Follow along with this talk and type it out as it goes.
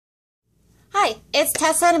it's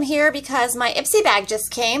Tessa and I'm here because my Ipsy bag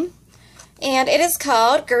just came. And it is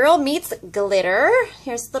called Girl Meets Glitter.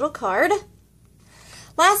 Here's the little card.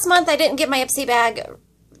 Last month I didn't get my Ipsy bag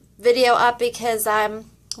video up because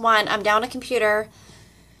one, I'm down a computer.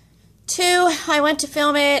 Two, I went to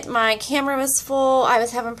film it. My camera was full. I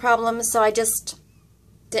was having problems, so I just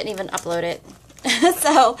didn't even upload it.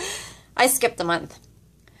 So I skipped the month.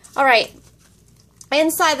 All right.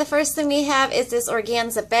 Inside, the first thing we have is this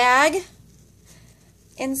organza bag.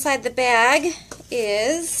 Inside the bag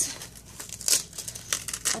is,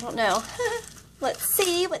 I don't know. Let's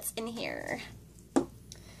see what's in here.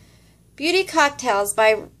 Beauty Cocktails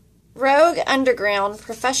by Rogue Underground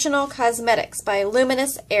Professional Cosmetics by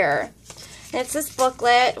Luminous Air. And it's this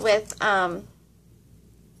booklet with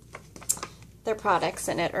their products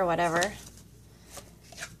in it or whatever.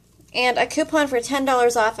 And a coupon for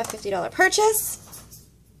 $10 off a $50 purchase.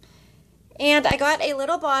 And I got a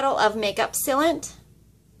little bottle of makeup sealant,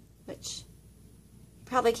 which you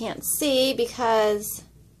probably can't see because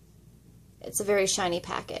it's a very shiny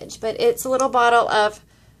package. But it's a little bottle of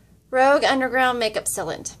Rogue Underground makeup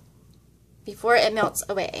sealant before it melts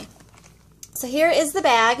away. So here is the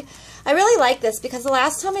bag. I really like this because the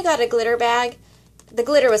last time we got a glitter bag, the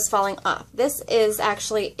glitter was falling off. This is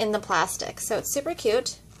actually in the plastic, so it's super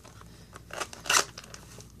cute.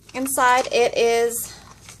 Inside it is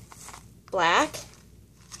black.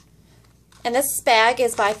 And this bag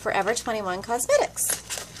is by Forever 21 Cosmetics.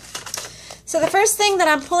 So the first thing that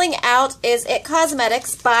I'm pulling out is It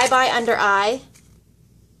Cosmetics Bye Bye Under Eye,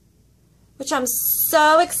 which I'm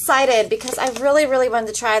so excited because I really, really wanted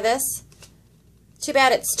to try this. Too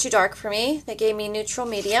bad it's too dark for me. They gave me neutral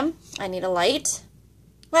medium. I need a light.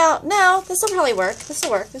 Well, no, this will probably work. This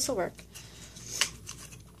will work. This will work.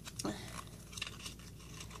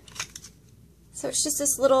 So it's just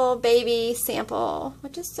this little baby sample,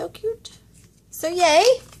 which is so cute. So yay!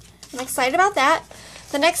 I'm excited about that.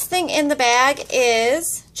 The next thing in the bag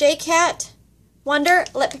is J-Cat Wonder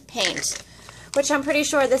Lip Paint, which I'm pretty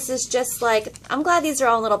sure this is just like, I'm glad these are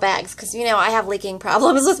all in little bags because, you know, I have leaking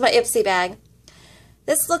problems with my Ipsy bag.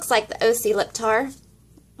 This looks like the OC Lip Tar.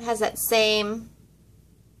 It has that same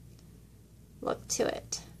look to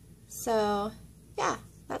it. So, yeah,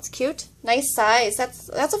 that's cute. Nice size.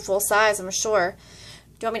 That's a full size, I'm sure.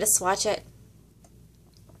 Do you want me to swatch it?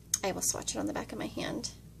 I will swatch it on the back of my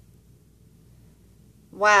hand.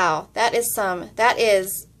 Wow, that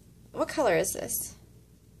is, what color is this?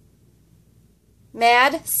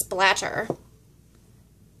 Mad Splatter.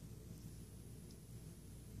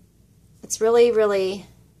 It's really, really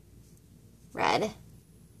red.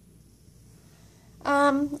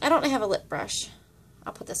 I don't have a lip brush.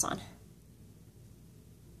 I'll put this on.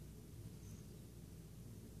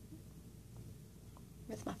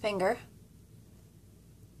 With my finger.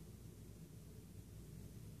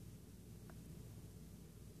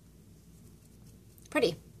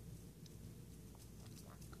 Pretty.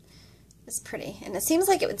 It's pretty. And it seems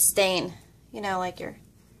like it would stain, you know, like your...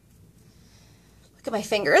 Look at my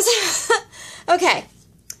fingers. Okay.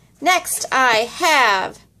 Next, I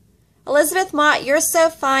have Elizabeth Mott You're So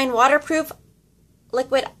Fine Waterproof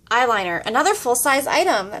Liquid Eyeliner. Another full-size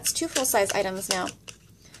item. That's 2 full-size items now.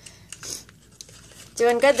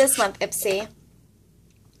 Doing good this month, Ipsy.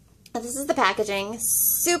 This is the packaging.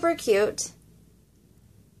 Super cute.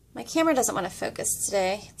 My camera doesn't want to focus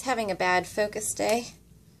today. It's having a bad focus day.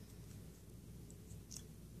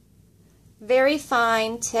 Very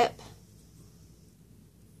fine tip.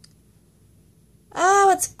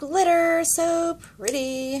 Oh, it's glitter. So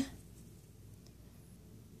pretty.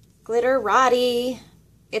 Glitter Roddy.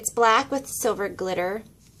 It's black with silver glitter.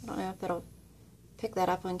 I don't know if that'll pick that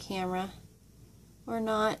up on camera or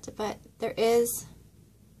not, but there is.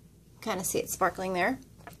 Kind of see it sparkling there.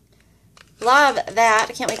 Love that.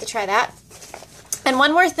 I can't wait to try that. And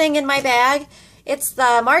one more thing in my bag. It's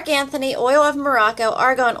the Marc Anthony Oil of Morocco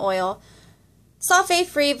Argan Oil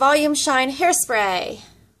Sulfate-Free Volume Shine Hairspray.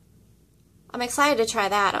 I'm excited to try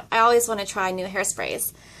that. I always want to try new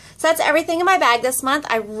hairsprays. So that's everything in my bag this month.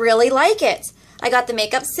 I really like it. I got the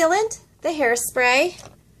makeup sealant, the hairspray,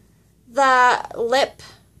 the lip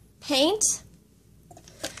paint,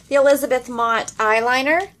 the Elizabeth Mott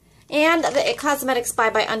eyeliner, and the It Cosmetics Bye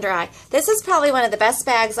Bye Under Eye. This is probably one of the best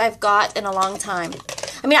bags I've got in a long time.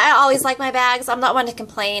 I mean, I always like my bags. I'm not one to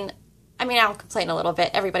complain. I mean, I'll complain a little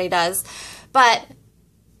bit. Everybody does. But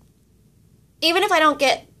even if I don't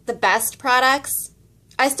get the best products,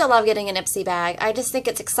 I still love getting an Ipsy bag. I just think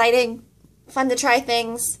it's exciting, fun to try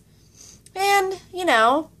things. And, you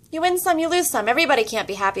know, you win some, you lose some. Everybody can't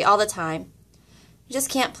be happy all the time. You just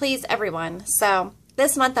can't please everyone. So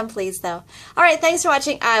This month I'm pleased though. All right, thanks for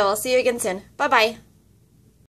watching. I will see you again soon. Bye-bye.